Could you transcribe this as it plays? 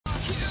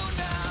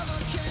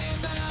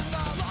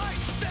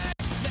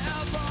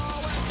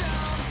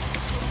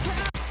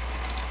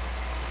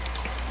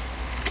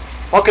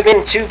Welcome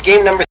into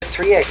game number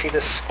 3. I see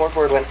the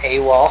scoreboard went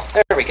AWOL.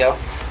 There we go.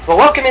 Well,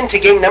 welcome into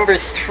game number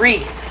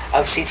 3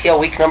 of CTL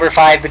week number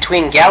 5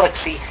 between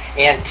Galaxy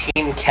and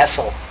Team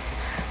Kessel.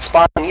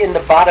 Spawning in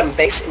the bottom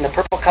base in the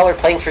purple color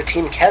playing for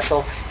Team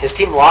Kessel. His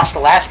team lost the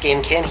last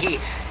game. Can he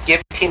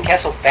give Team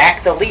Kessel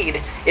back the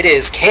lead? It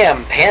is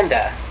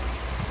CamPanda.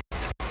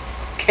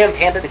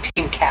 CamPanda, the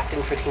team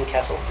captain for Team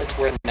Kessel. It's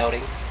worth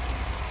noting.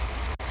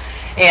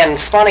 And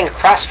spawning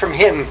across from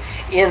him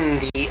in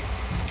the...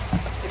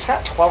 It's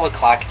not 12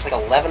 o'clock, it's like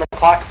 11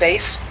 o'clock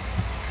base.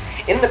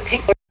 In the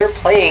pink, they're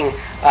playing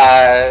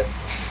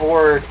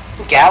for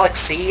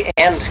Galaxy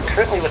and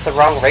currently with the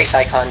wrong race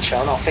icon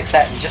shown. I'll fix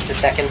that in just a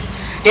second.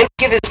 Going to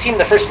give his team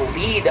the first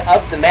lead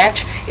of the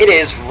match. It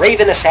is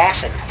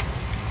Ravenassassin.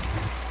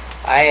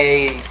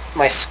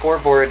 My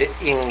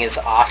scoreboarding is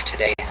off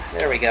today.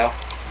 There we go.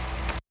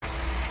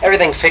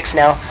 Everything fixed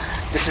now.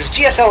 This is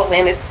GXL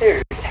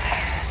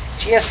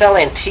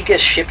Antigua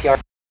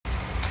Shipyard.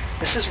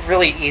 This is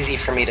really easy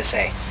for me to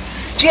say.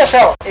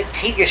 GXL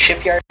Antigua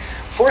Shipyard,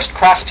 forced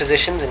cross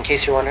positions, in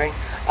case you're wondering.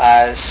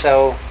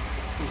 So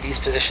these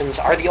positions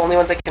are the only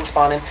ones that can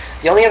spawn in.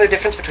 The only other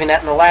difference between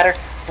that and the ladder,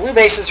 blue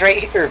bases right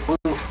here, or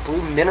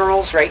blue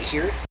minerals right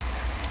here,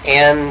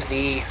 and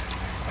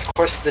of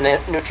course, the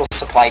neutral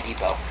supply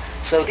depot.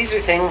 So these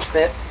are things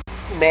that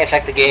may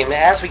affect the game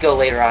as we go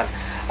later on.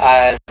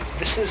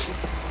 This is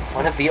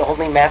one of the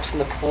only maps in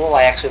the pool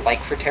I actually like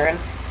for Terran.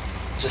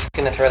 Just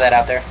going to throw that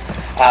out there.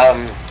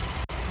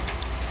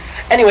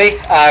 Anyway,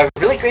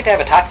 really great to have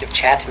a talkative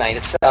chat tonight.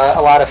 It's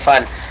a lot of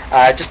fun.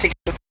 Just to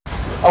give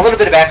a little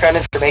bit of background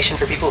information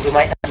for people who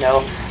might not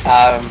know.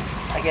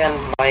 Again,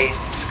 my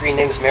screen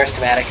name is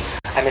Meristematic.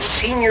 I'm a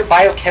senior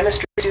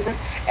biochemistry student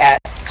at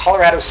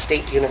Colorado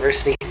State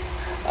University.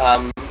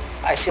 I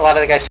see a lot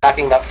of the guys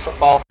talking about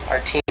football. Our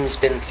team's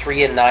been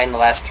 3-9 the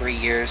last 3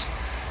 years.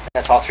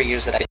 That's all 3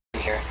 years that I've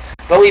been here.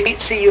 But we beat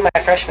CU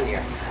my freshman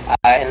year.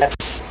 And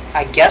that's,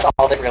 I guess,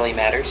 all that really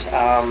matters.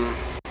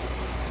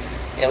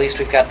 At least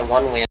we've got the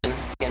one win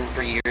in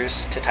 3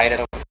 years to tie it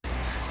up.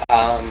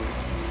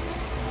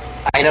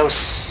 I know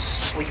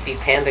Sleepy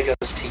Panda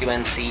goes to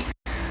UNC.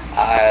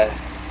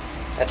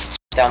 That's just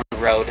down the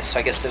road, so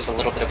I guess there's a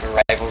little bit of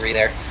a rivalry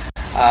there.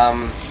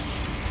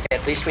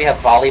 At least we have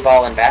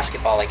volleyball and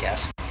basketball, I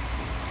guess.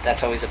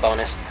 That's always a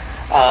bonus.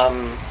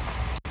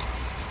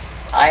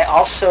 I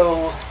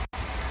also,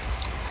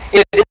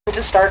 in addition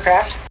to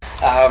StarCraft,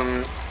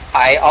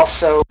 I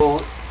also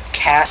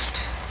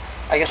cast,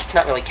 I guess it's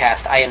not really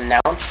cast, I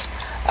announce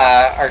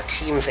our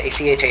team's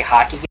ACHA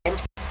hockey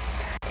games,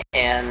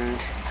 and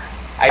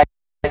I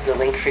have the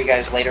link for you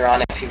guys later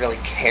on if you really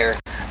care,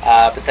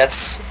 but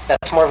that's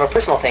more of a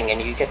personal thing,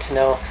 and you get to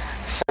know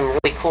some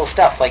really cool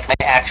stuff, like my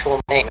actual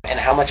name, and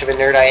how much of a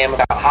nerd I am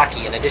about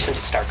hockey in addition to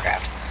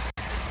StarCraft.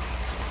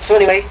 So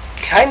anyway,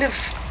 kind of,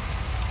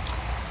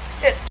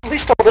 at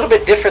least a little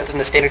bit different than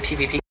the standard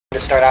TVP to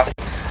start off with.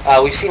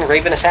 We've seen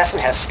Ravenassassin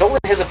has stolen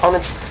his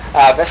opponent's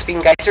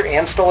Vespene Geyser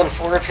and stolen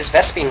 4 of his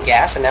Vespene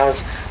gas, and now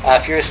is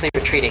furiously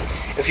retreating.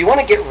 If you want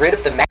to get rid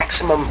of the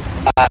maximum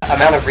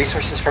amount of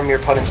resources from your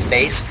opponent's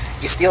base,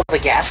 you steal the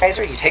gas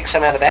geyser, you take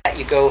some out of that,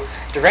 you go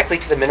directly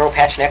to the mineral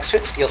patch next to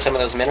it, steal some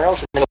of those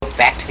minerals, and then go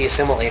back to the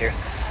assimilator.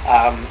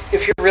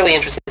 If you're really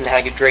interested in how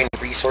you drain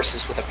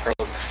resources with a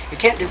probe, you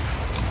can't do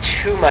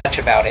too much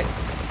about it.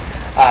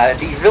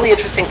 The really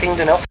interesting thing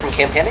to know from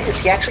CamPanda is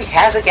he actually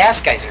has a gas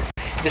geyser.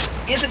 This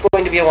isn't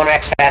going to be a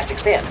 1-max fast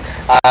expand,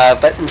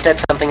 but instead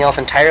something else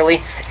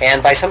entirely,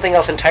 and by something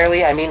else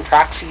entirely, I mean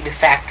proxied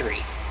factory.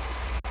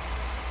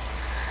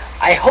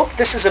 I hope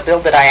this is a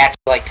build that I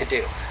actually like to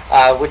do,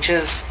 which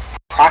is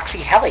proxy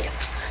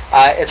Hellions.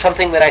 It's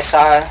something that I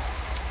saw,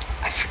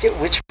 I forget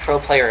which pro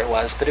player it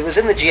was, but it was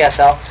in the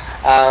GSL.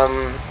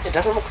 It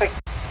doesn't look like,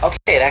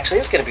 okay, it actually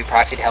is going to be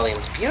proxied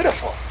Hellions.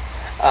 Beautiful.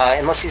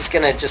 Unless he's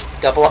going to just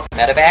double up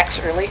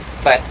medevacs early,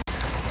 but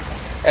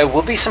it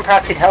will be some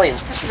proxied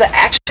Hellions. This is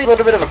actually a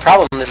little bit of a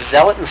problem. The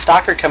Zealot and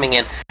Stalker coming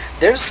in.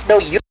 There's no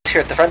use here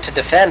at the front to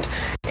defend,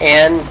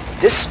 and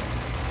this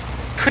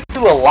could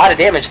do a lot of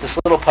damage, this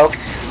little poke.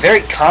 Very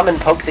common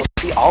poke that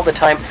you see all the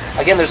time.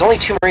 Again, there's only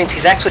 2 Marines.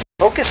 He's actually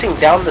focusing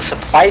down the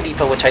supply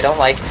depot, which I don't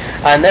like.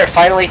 And there,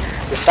 finally,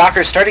 the Stalker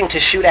is starting to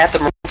shoot at the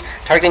Marines,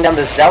 targeting down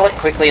the Zealot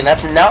quickly, and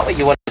that's not what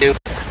you want to do.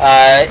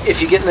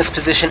 If you get in this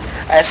position,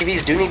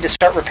 SCVs do need to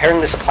start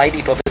repairing the supply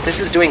depot, but this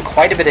is doing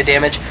quite a bit of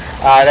damage.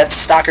 That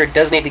Stalker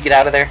does need to get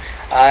out of there.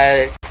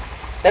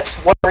 That's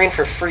 1 Marine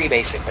for free,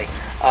 basically.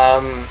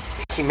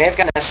 He may have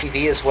gotten an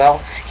SCV as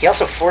well. He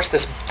also forced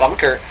this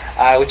bunker,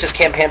 which is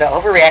CamPanda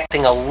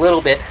overreacting a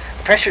little bit.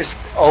 The pressure's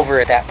over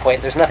at that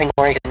point. There's nothing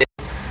more he can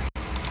do.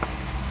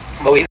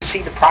 But we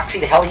see the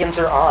proxied Hellions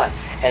are on,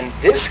 and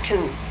this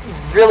can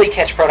really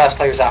catch Protoss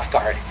players off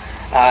guard.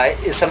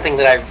 Is something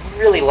that I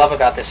really love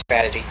about this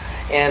strategy.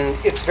 And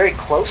it's very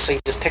close, so you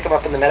just pick them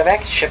up in the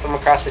medevac, ship them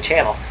across the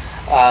channel.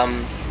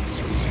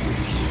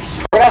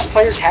 Protoss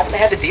players haven't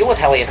had to deal with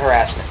Hellion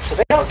harassment, so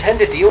they don't tend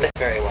to deal with it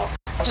very well.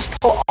 They'll just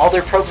pull all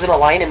their probes in a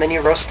line and then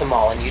you roast them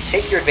all, and you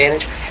take your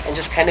advantage and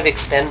just kind of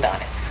extend on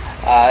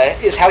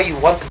it. Is how you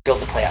want the build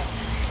to play out.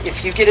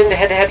 if you get into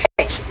head-to-head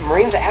fights,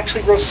 Marines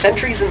actually roast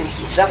sentries and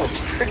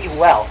zealots pretty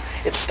well.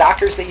 It's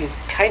stalkers that you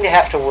kind of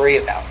have to worry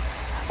about.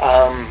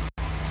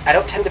 I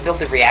don't tend to build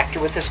the reactor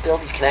with this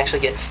build. You can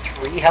actually get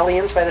 3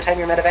 Hellions by the time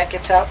your medevac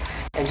gets out,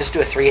 and just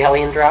do a 3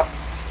 Hellion drop.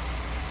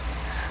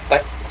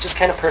 But just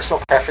kind of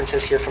personal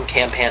preferences here from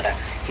CamPanda.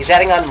 He's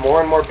adding on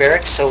more and more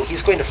barracks, so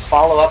he's going to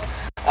follow up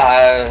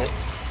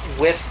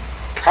with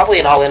probably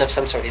an all-in of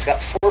some sort. He's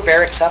got 4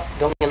 barracks up,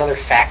 building another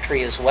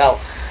factory as well.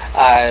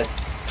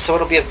 So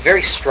it'll be a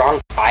very strong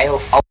bio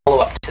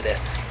follow-up to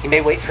this. He may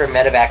wait for a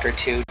medevac or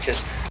 2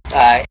 just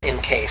in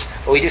case.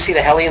 But we do see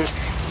the Hellions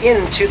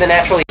into the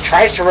natural. He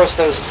tries to roast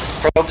those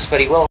probes,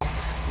 but he will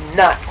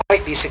not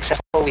quite be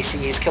successful. We see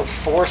he's killed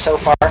 4 so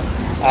far.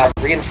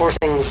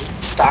 Reinforcing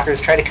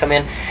stalkers try to come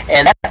in,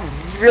 and that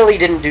really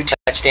didn't do too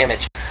much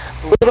damage.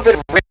 A little bit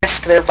of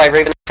risk there by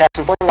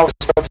Ravenassassin, pulling all his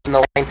probes in the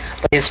line,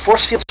 but his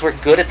force fields were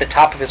good at the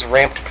top of his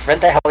ramp to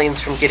prevent the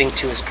Hellions from getting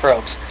to his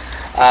probes.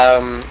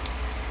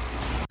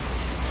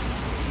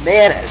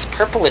 Man, it's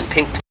purple and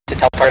pink to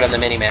tell apart on the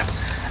minimap.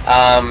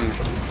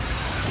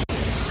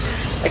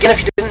 Again,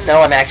 if you didn't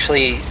know, I'm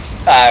actually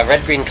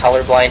red-green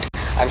colorblind.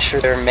 I'm sure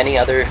there are many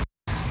other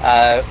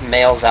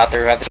males out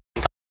there who have the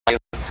same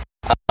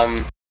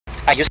problem.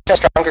 I used to have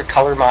a stronger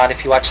color mod.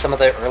 If you watch some of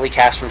the early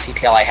casts from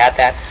CTL, I had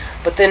that.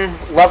 But then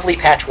lovely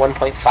patch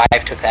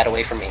 1.5 took that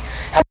away from me.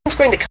 Hellion's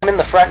going to come in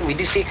the front, and we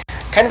do see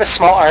kind of a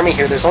small army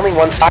here. There's only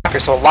 1 stalker,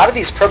 so a lot of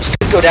these probes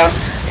could go down,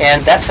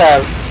 and that's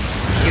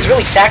he's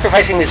really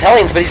sacrificing these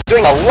Hellions, but he's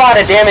doing a lot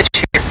of damage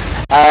here.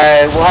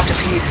 We'll have to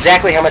see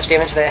exactly how much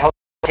damage that Hellion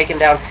taken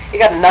down. He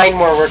got 9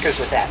 more workers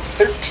with that.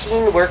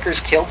 13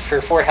 workers killed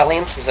for 4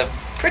 Hellions is a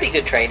pretty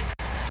good trade.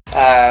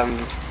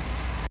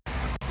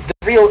 The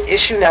real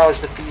issue now is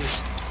that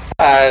these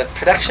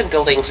production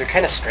buildings are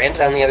kind of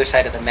stranded on the other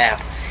side of the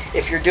map.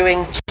 If you're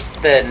doing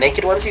just the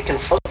naked ones, you can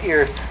float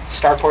your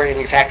starport and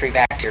your factory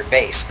back to your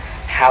base.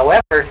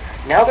 However,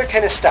 now they're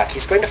kind of stuck.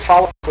 He's going to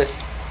follow up with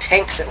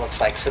tanks, it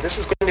looks like. So this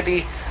is going to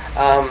be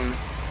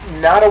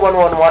not a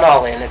 1-1-1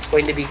 all-in. It's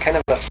going to be kind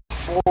of a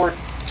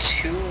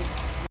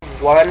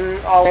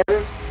 4-2-1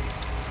 all-in,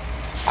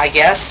 I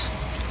guess,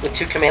 with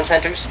 2 command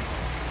centers.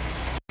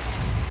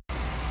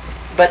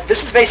 But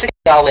this is basically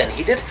all in.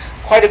 He did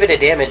quite a bit of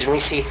damage, and we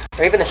see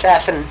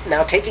Ravenassassin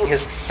now taking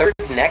his 3rd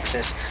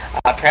Nexus,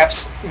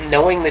 perhaps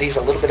knowing that he's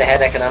a little bit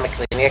ahead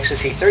economically. And we actually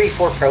see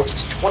 34 probes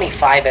to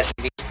 25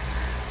 SCVs,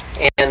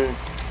 and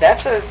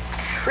that's a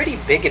pretty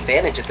big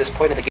advantage at this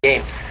point of the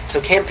game.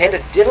 So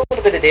CamPanda did a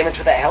little bit of damage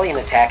with that Hellion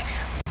attack,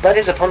 but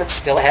his opponent's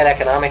still ahead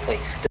economically.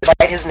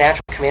 Despite his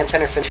natural command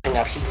center finishing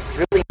up, he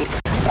really...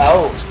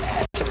 Oh,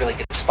 that's a really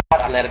good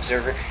spot on that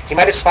observer. He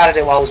might have spotted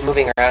it while it was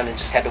moving around and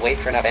just had to wait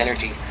for enough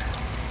energy.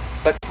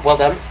 But well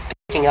done,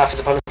 picking off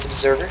his opponent's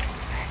observer.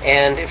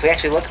 And if we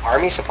actually look,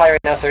 army supply right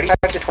now, 35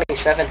 to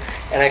 27,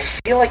 and I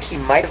feel like he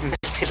might have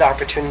missed his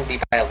opportunity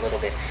by a little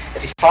bit.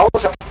 If he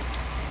follows up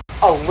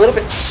a little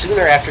bit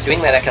sooner after doing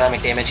that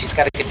economic damage, he's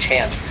got a good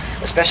chance,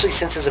 especially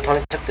since his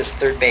opponent took this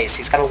 3rd base.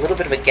 He's got a little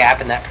bit of a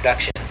gap in that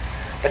production.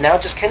 But now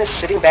just kind of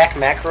sitting back,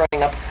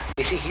 macroing up,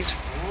 we see he's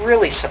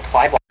really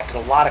supply blocked at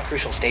a lot of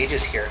crucial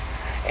stages here.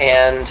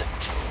 And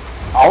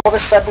all of a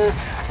sudden,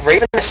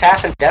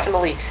 Ravenassassin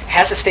definitely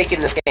has a stake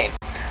in this game.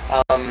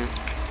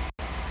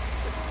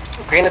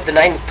 Granted, the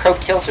 9 probe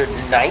kills are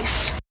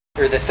nice,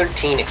 or the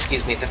 13,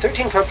 excuse me. The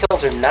 13 probe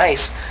kills are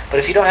nice, but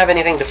if you don't have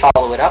anything to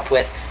follow it up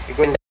with, you're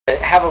going to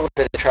have a little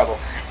bit of trouble.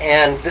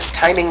 And this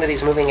timing that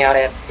he's moving out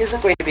at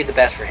isn't going to be the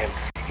best for him.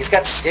 He's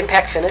got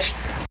Stimpack finished,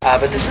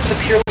 but this is a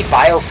purely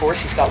bio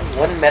force. He's got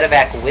 1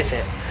 medevac with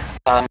it.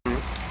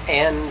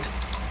 And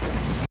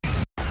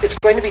it's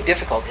going to be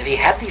difficult. If he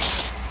had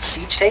these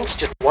siege tanks,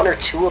 just 1 or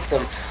 2 of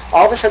them,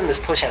 all of a sudden this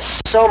push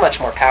has so much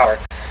more power.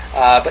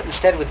 But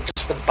instead with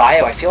just the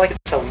bio, I feel like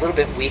it's a little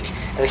bit weak.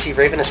 And we see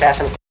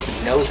Ravenassassin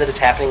knows that it's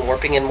happening,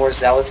 warping in more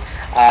zealots.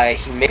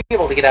 He may be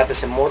able to get out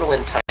this immortal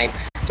in time.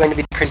 It's going to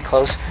be pretty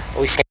close.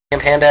 We see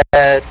CamPanda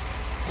a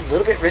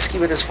little bit risky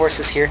with his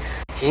forces here.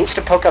 He needs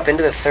to poke up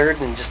into the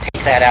 3rd and just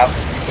take that out.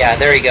 Yeah,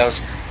 there he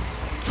goes.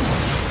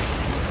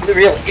 The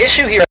real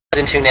issue he runs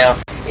into now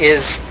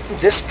is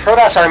this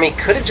Protoss army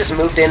could have just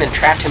moved in and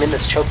trapped him in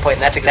this choke point,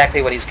 and that's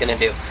exactly what he's going to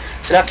do.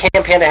 So now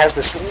CamPanda has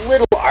this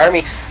little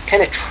army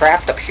kind of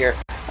trapped up here.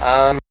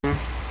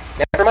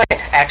 Never mind.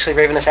 Actually,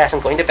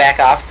 Ravenassassin going to back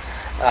off.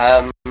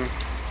 I'm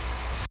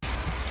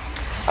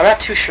not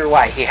too sure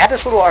why. He had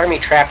this little army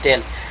trapped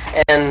in,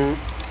 and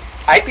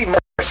I'd be more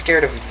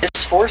scared of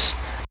this force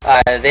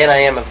than I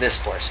am of this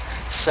force.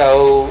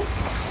 So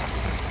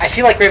I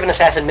feel like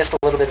Ravenassassin missed a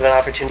little bit of an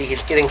opportunity.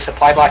 He's getting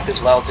supply blocked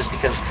as well, just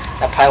because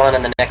that pylon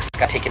in the Nexus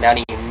got taken down.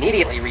 He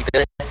immediately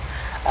rebuilt it.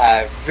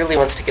 Really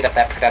wants to get up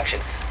that production.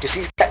 You see,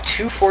 he's got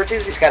 2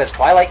 forges. He's got his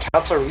Twilight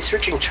Council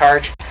researching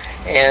charge,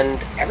 and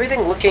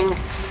everything looking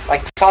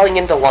like falling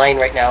into line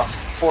right now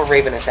for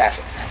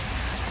Ravenassassin.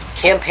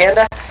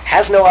 CamPanda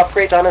has no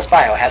upgrades on his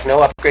bio, has no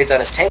upgrades on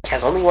his tank,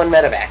 has only 1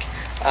 medevac,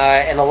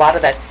 and a lot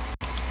of that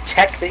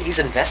tech that he's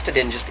invested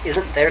in just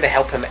isn't there to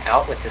help him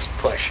out with this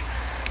push.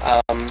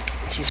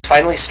 He's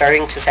finally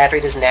starting to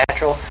saturate his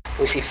natural.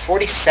 We see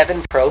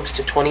 47 probes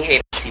to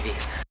 28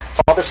 SCVs.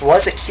 So all this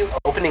was a cute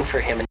opening for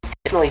him, and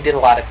definitely did a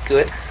lot of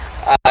good.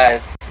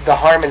 The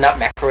harm in not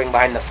macroing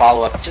behind the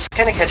follow-up, just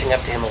kind of catching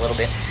up to him a little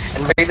bit.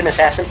 And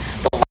Ravenassassin,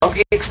 the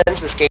longer he extends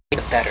this game,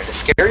 the better. The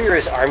scarier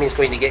his army is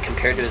going to get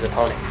compared to his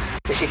opponent.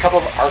 We see a couple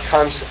of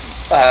Archons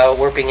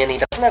warping in. He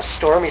doesn't have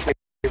Storm, he's not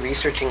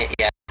researching it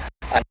yet.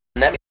 And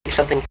that may be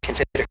something to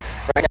consider.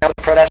 Right now,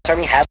 the Protoss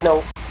army has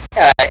no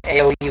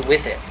AoE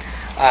with it.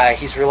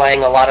 He's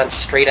relying a lot on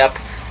straight-up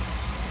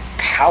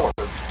power,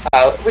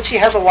 which he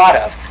has a lot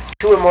of.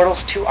 2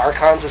 Immortals, 2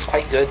 Archons is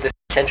quite good. The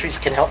sentries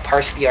can help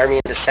parse the army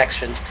into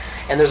sections,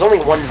 and there's only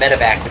 1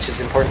 medevac, which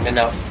is important to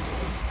note.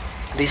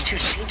 These 2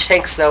 siege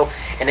tanks, though,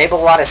 enable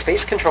a lot of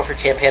space control for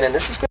CamPanda, and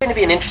this is going to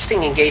be an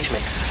interesting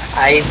engagement.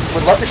 I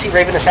would love to see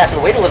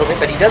Ravenassassin wait a little bit,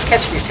 but he does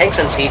catch these tanks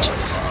on siege.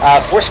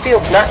 Force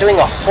Field's not doing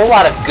a whole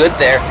lot of good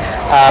there,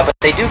 but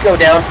they do go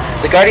down.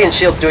 The Guardian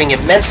Shield's doing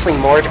immensely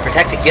more to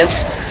protect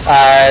against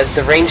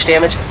the range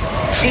damage.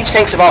 Siege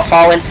tanks have all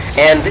fallen,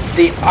 and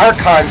the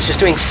Archons just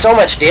doing so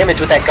much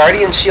damage with that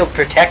Guardian Shield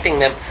protecting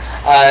them.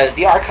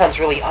 The Archons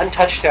really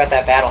untouched throughout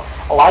that battle.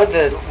 A lot of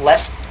the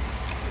less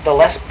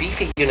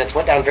beefy units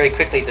went down very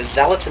quickly. The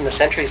Zealots and the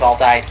Sentries all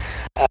died,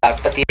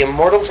 but the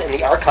Immortals and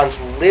the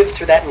Archons lived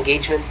through that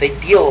engagement. They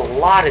deal a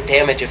lot of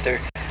damage if they're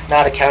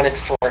not accounted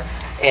for,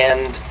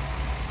 and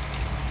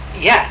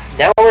yeah,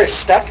 now we're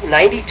stuck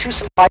 92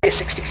 supply to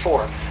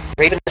 64.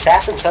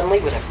 Ravenassassin suddenly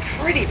with a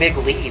pretty big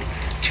lead.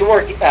 2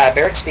 more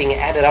barracks being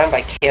added on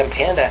by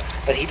CamPanda,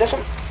 but he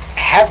doesn't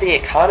have the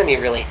economy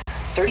really.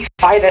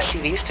 35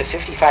 SCVs to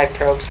 55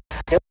 probes.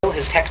 Still,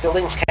 his tech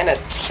building's kind of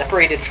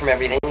separated from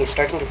everything. He's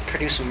starting to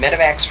produce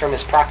medevacs from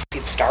his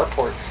proxied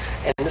starport,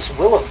 and this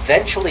will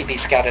eventually be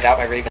scouted out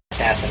by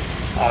Ravenassassin.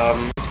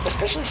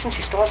 Especially since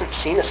he still hasn't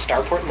seen a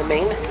starport in the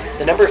main.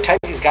 The number of times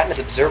he's gotten his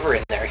observer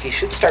in there, he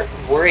should start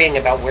worrying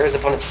about where his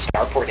opponent's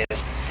starport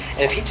is.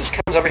 And if he just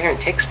comes over here and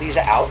takes these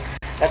out,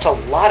 that's a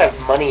lot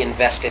of money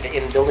invested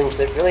in buildings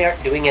that really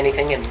aren't doing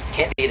anything and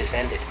can't be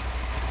defended.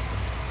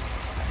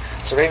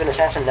 So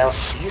Ravenassassin now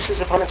sees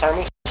his opponent's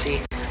army.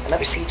 See,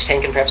 another siege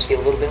tank can perhaps be a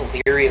little bit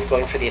leery of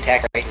going for the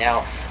attack right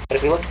now. But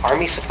if we look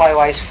army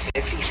supply-wise,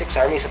 56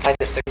 army supply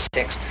to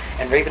 36,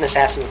 and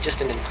Ravenassassin with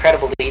just an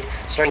incredible lead,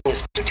 starting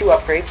his 2-2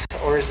 upgrades,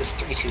 or is this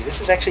 3-2?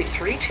 This is actually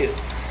 3-2.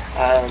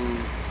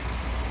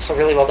 So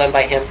really well done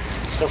by him.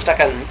 Still stuck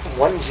on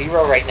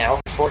 1-0 right now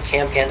for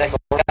CamPanda.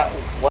 Got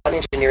 1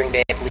 engineering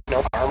bay, I believe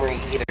no armory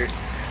either.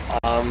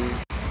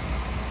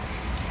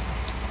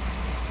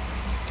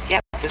 Yeah,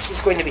 this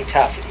is going to be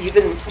tough.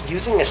 Even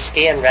using a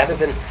scan rather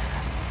than...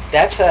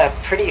 That's a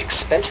pretty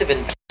expensive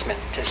investment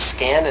to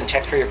scan and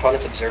check for your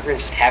opponent's observer and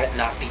just have it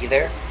not be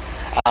there.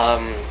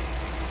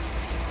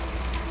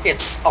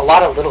 It's a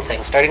lot of little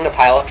things starting to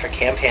pile up for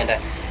CamPanda,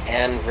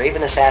 and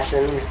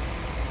Ravenassassin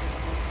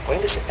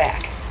going to sit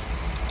back.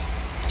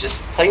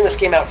 Just playing this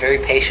game out very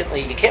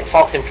patiently. You can't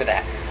fault him for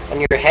that. When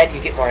you're ahead,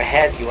 you get more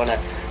ahead. You want to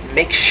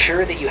make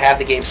sure that you have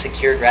the game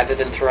secured rather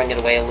than throwing it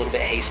away a little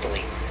bit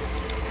hastily.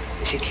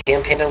 You see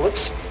CamPanda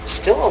looks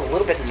still a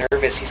little bit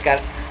nervous. He's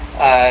got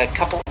a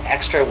couple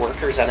extra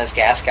workers on his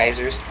gas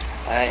geysers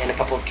in a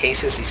couple of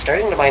cases. He's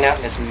starting to mine out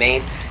in his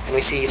main, and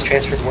we see he's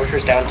transferred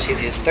workers down to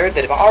his third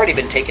that have already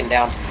been taken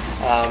down.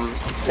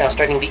 Now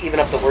starting to even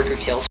up the worker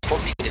kills,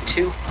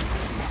 14-2.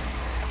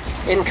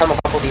 In come a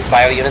couple of these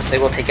bio units. They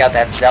will take out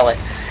that Zealot.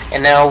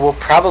 And now we'll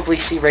probably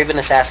see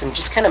Ravenassassin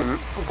just kind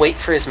of wait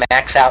for his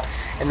max out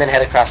and then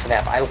head across the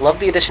map. I love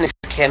the addition of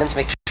cannons,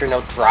 make sure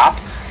no drop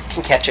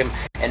can catch him,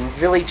 and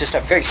really just a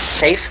very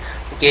safe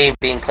game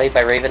being played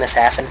by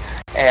Ravenassassin,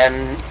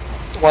 and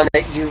one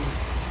that you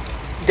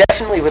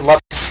definitely would love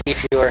to see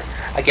if you're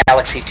a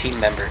Galaxy team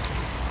member.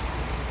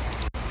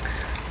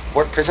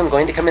 Warp Prism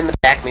going to come in the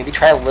back, maybe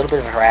try a little bit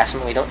of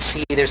harassment. We don't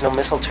see, there's no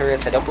missile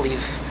turrets, I don't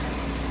believe,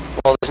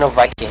 well, there's no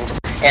Vikings.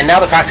 And now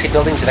the proxy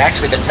buildings have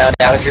actually been found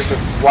out. A group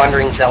of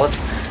wandering zealots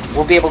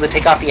will be able to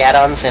take off the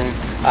add-ons and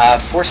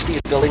force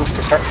these buildings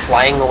to start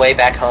flying away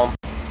back home.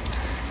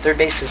 Third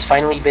base has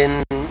finally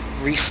been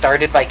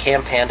restarted by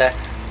CamPanda,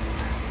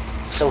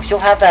 so he'll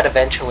have that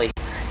eventually.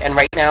 And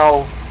right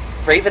now,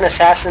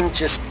 Ravenassassin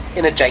just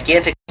in a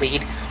gigantic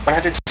lead,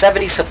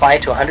 170 supply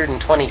to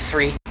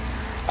 123.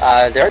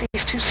 There are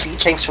these 2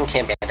 siege tanks from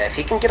CamPanda. If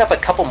he can get up a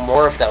couple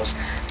more of those,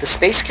 the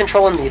space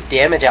control and the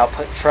damage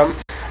output from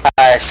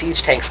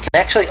siege tanks can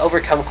actually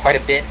overcome quite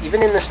a bit,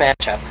 even in this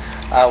matchup,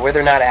 where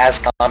they're not as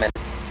common.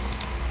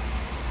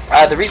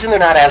 The reason they're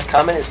not as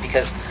common is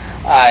because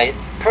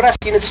Protoss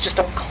units just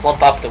don't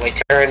clump up the way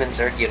Terran and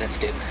Zerg units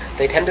do.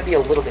 They tend to be a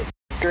little bit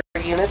bigger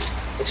units,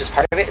 which is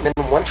part of it, and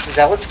then once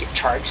Zealots get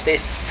charged, they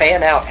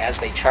fan out as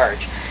they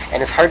charge,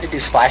 and it's hard to do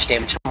splash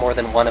damage to more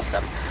than one of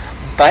them.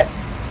 But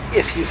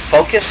if you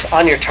focus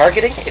on your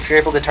targeting, if you're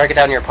able to target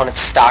down your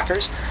opponent's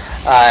stalkers,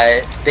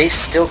 they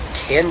still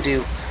can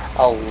do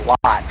a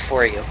lot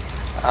for you.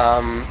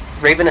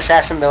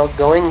 Ravenassassin, though,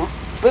 going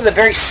with a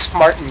very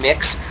smart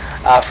mix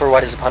for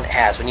what his opponent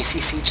has. When you see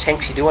siege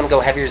tanks, you do want to go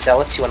heavier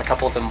zealots, you want a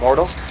couple of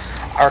immortals.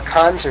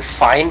 Archons are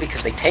fine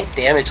because they tank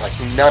damage like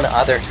none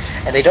other,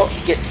 and they don't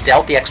get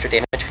dealt the extra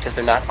damage because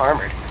they're not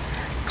armored.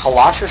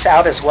 Colossus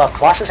out as well.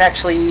 Colossus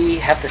actually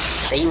have the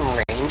same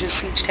range as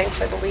siege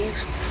tanks, I believe,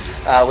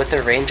 with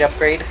their range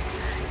upgrade,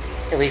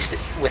 at least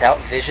without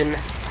vision.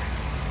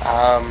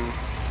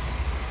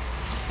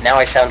 Now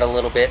I sound a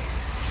little bit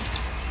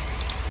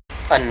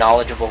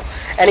unknowledgeable.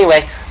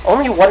 Anyway,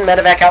 only one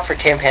medevac out for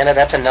CamPanda.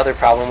 That's another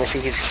problem. We see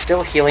he's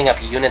still healing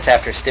up units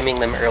after stimming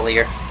them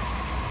earlier.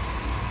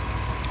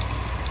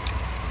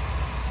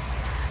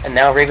 And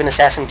now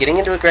Ravenassassin getting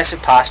into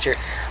aggressive posture.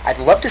 I'd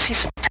love to see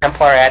some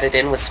Templar added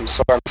in with some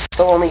Storms.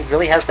 Still only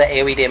really has the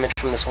AoE damage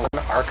from this one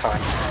Archon.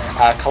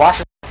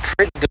 Colossus are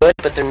pretty good,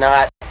 but they're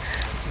not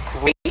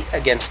great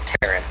against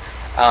Terran.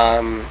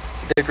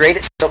 They're great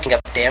at soaking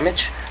up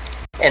damage,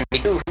 and they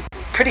do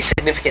pretty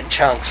significant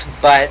chunks,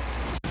 but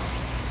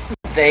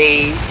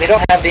they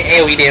don't have the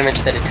AoE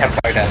damage that a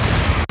Templar does.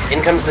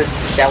 In comes the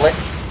Zealot,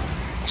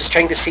 just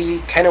trying to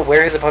see kind of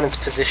where his opponent's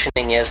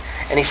positioning is,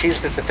 and he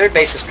sees that the third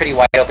base is pretty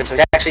wide open, so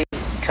he's actually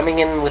coming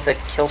in with a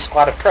kill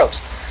squad of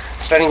probes.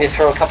 Starting to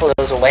throw a couple of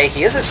those away.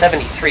 He is at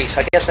 73,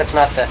 so I guess that's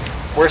not the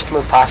worst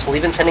move possible.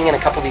 Even sending in a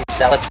couple of these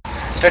Zealots,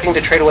 starting to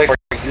trade away for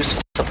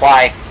useful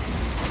supply.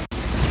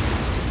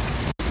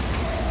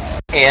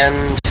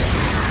 And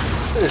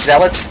the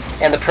Zealots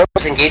and the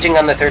probes engaging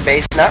on the third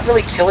base, not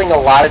really killing a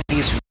lot of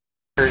these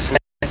workers,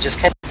 just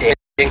kind of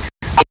damaging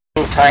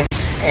time.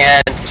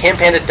 And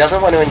CamPanda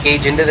doesn't want to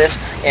engage into this,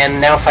 and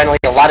now finally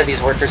a lot of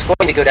these workers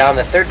going to go down.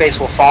 The third base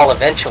will fall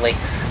eventually.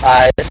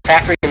 The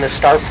factory in the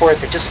starport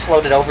that just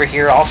floated over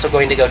here also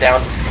going to go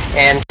down,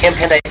 and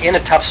CamPanda in a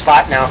tough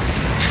spot now,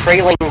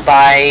 trailing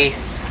by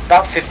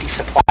about 50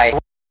 supply. There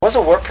was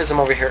a warp prism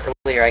over here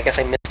earlier. I guess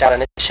I missed out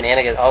on it.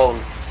 Shenanigans. Oh,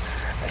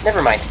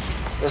 never mind.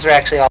 Those are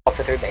actually all at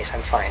the third base.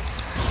 I'm fine.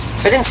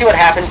 So I didn't see what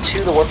happened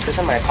to the warp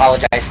prism. I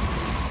apologize.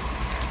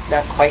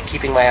 Not quite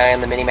keeping my eye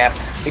on the minimap.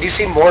 We do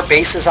see more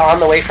bases on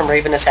the way from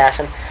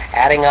Ravenassassin,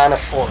 adding on a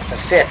fourth, a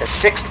fifth, a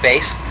sixth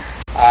base.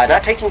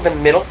 Not taking the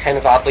middle, kind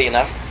of oddly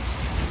enough.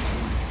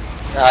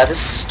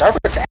 This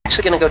starboard's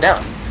actually going to go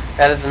down.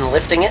 Rather than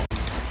lifting it,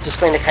 just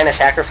going to kind of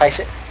sacrifice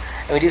it.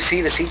 And we do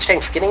see the siege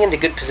tanks getting into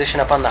good position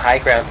up on the high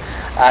ground.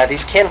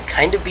 These can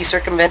kind of be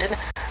circumvented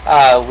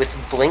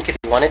with Blink if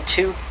you wanted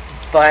to,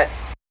 but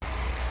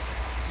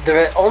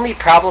the only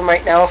problem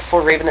right now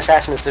for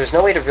Ravenassassin is there's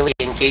no way to really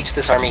engage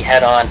this army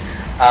head-on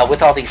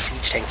with all these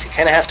siege tanks. He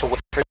kind of has to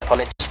wait for the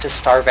opponent just to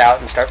starve out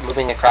and start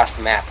moving across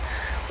the map.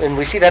 And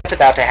we see that's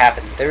about to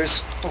happen.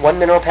 There's one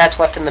mineral patch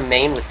left in the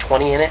main with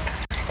 20 in it,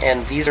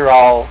 and these are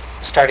all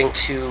starting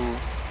to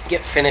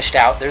get finished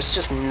out. There's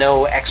just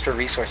no extra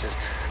resources.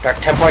 Dark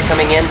Templar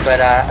coming in, but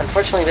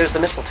unfortunately there's the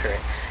missile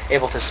turret.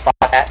 Able to spot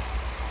that.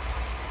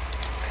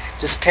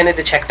 Just kind of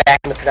to check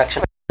back in the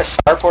production. A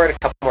starport, a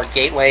couple more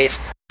gateways.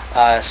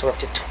 So we're up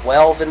to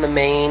 12 in the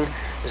main.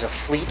 There's a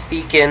fleet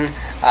beacon.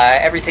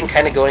 Everything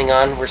kind of going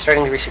on. We're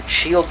starting to research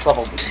shields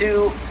level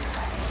 2.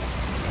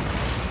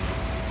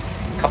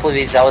 A couple of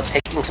these Zealots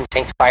taking some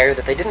tank fire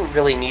that they didn't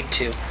really need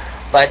to,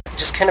 but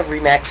just kind of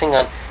remaxing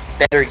on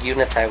better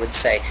units, I would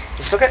say.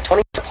 He's still got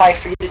 20 supply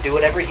for you to do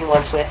whatever he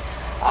wants with.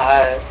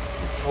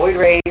 Void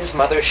Rays,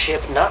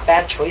 Mothership, not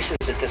bad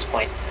choices at this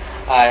point,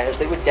 as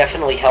they would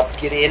definitely help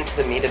get into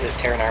the meat of this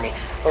Terran army.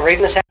 But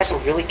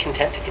Ravenassassin really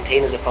content to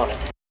contain his opponent.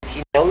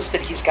 He knows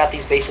that he's got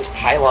these bases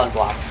pylon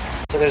blocked,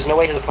 so there's no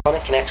way his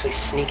opponent can actually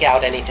sneak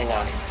out anything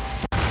on him.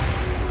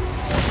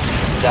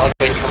 Zealot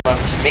going to come up,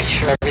 just make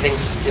sure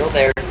everything's still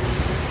there.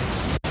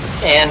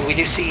 And we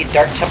do see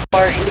Dark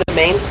Templar into the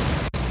main,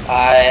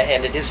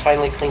 and it is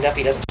finally cleaned up.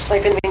 He doesn't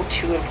snipe anything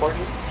too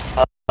important.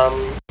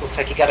 Looks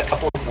like he got a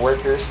couple of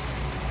workers,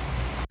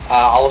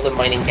 all of them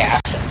mining gas,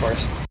 of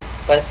course.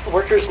 But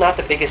workers not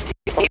the biggest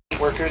deal.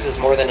 8 workers is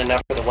more than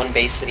enough for the one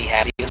base that he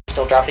has. He's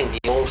still dropping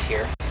mules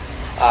here.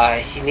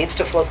 He needs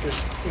to float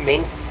this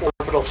main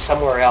orbital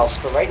somewhere else,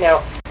 but right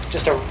now,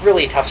 just a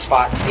really tough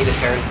spot to be the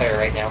Terran player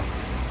right now.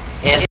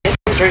 And it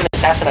comes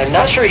Ravenassassin. I'm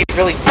not sure he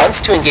really wants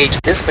to engage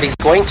this, but he's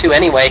going to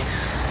anyway.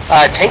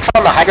 Tanks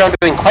on the high ground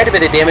doing quite a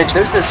bit of damage.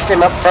 There's the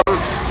stim up from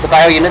the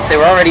bio units. They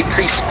were already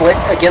pre-split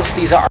against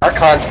these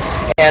Archons,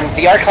 and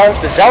the Archons,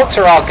 the Zealots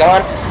are all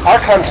gone.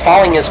 Archons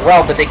falling as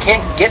well, but they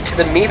can't get to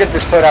the meat of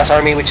this Protoss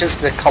army, which is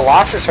the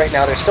Colossus right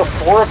now. There's still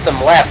 4 of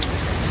them left.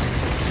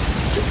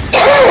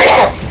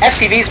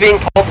 SCVs being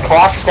pulled,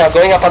 Colossus now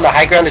going up on the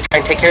high ground to try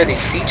and take care of these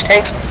siege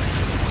tanks.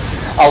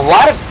 A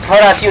lot of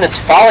Protoss units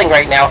falling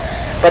right now,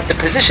 but the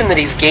position that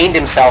he's gained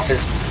himself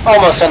is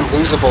almost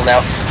unlosable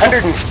now.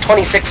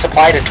 126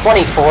 supply to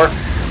 24,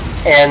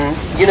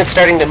 and units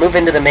starting to move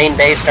into the main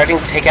base, starting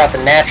to take out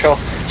the natural,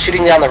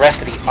 shooting down the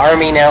rest of the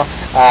army now.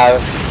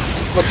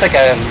 Looks like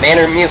a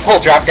Manor Mule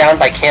dropped down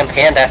by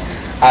CamPanda.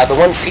 The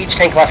one siege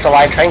tank left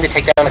alive, trying to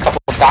take down a couple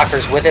of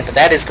stalkers with it, but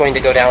that is going to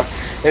go down.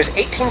 There's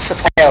 18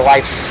 supply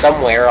alive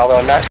somewhere, although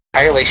I'm not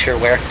entirely sure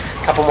where.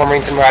 A couple more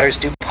Marines and Marauders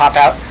do pop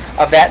out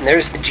of that, and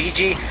there's the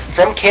GG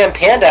from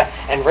CamPanda,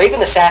 and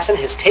Ravenassassin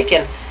has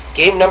taken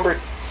game number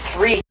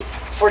 3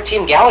 for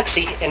Team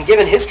Galaxy and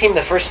given his team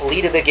the first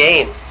lead of the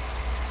game.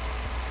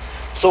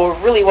 So a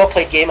really well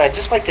played game. I'd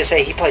just like to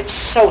say he played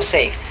so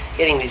safe.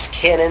 getting these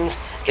cannons,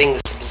 getting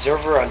this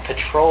observer on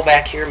patrol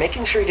back here,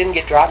 making sure he didn't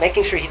get dropped,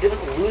 making sure he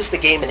didn't lose the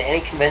game in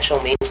any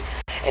conventional means,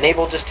 and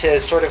able just to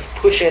sort of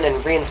push in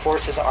and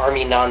reinforce his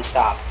army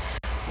nonstop.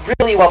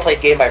 Really well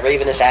played game by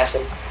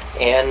Ravenassassin,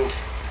 and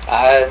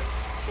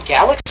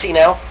Galaxy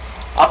now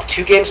up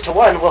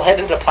 2-1. We'll head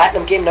into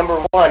Platinum game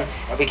number 1.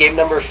 It'll be game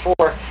number 4.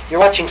 You're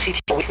watching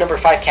CTL week number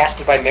 5,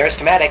 casted by Maris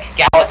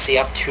Galaxy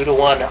up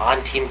 2-1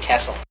 on Team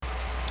Kessel.